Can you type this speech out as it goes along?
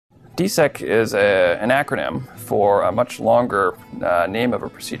DSEK is an acronym for a much longer name of a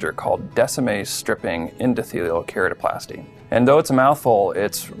procedure called decimase stripping endothelial keratoplasty. And though it's a mouthful,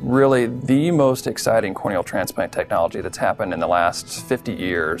 it's really the most exciting corneal transplant technology that's happened in the last 50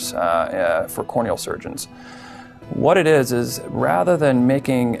 years for corneal surgeons. What it is rather than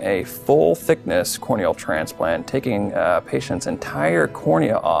making a full thickness corneal transplant, taking a patient's entire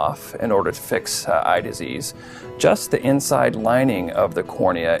cornea off in order to fix eye disease, just the inside lining of the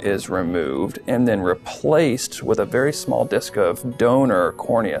cornea is removed and then replaced with a very small disc of donor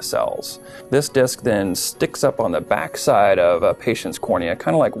cornea cells. This disc then sticks up on the back side of a patient's cornea,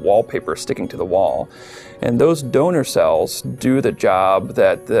 kind of like wallpaper sticking to the wall. And those donor cells do the job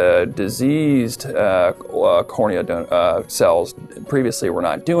that the diseased cornea cells previously were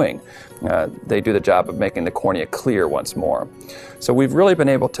not doing. They do the job of making the cornea clear once more. So we've really been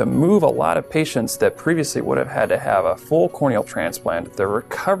able to move a lot of patients that previously would have had to have a full corneal transplant, the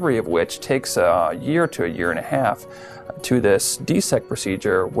recovery of which takes a year to a year and a half, to this DSEK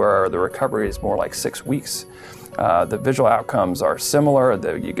procedure where the recovery is more like 6 weeks. The visual outcomes are similar.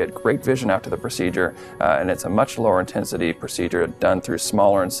 You get great vision after the procedure, and it's a much lower intensity procedure done through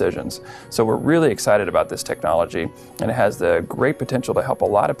smaller incisions. So we're really excited about this technology, and it has the great potential to help a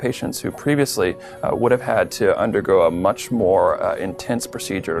lot of patients who previously would have had to undergo a much more intense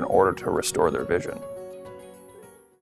procedure in order to restore their vision.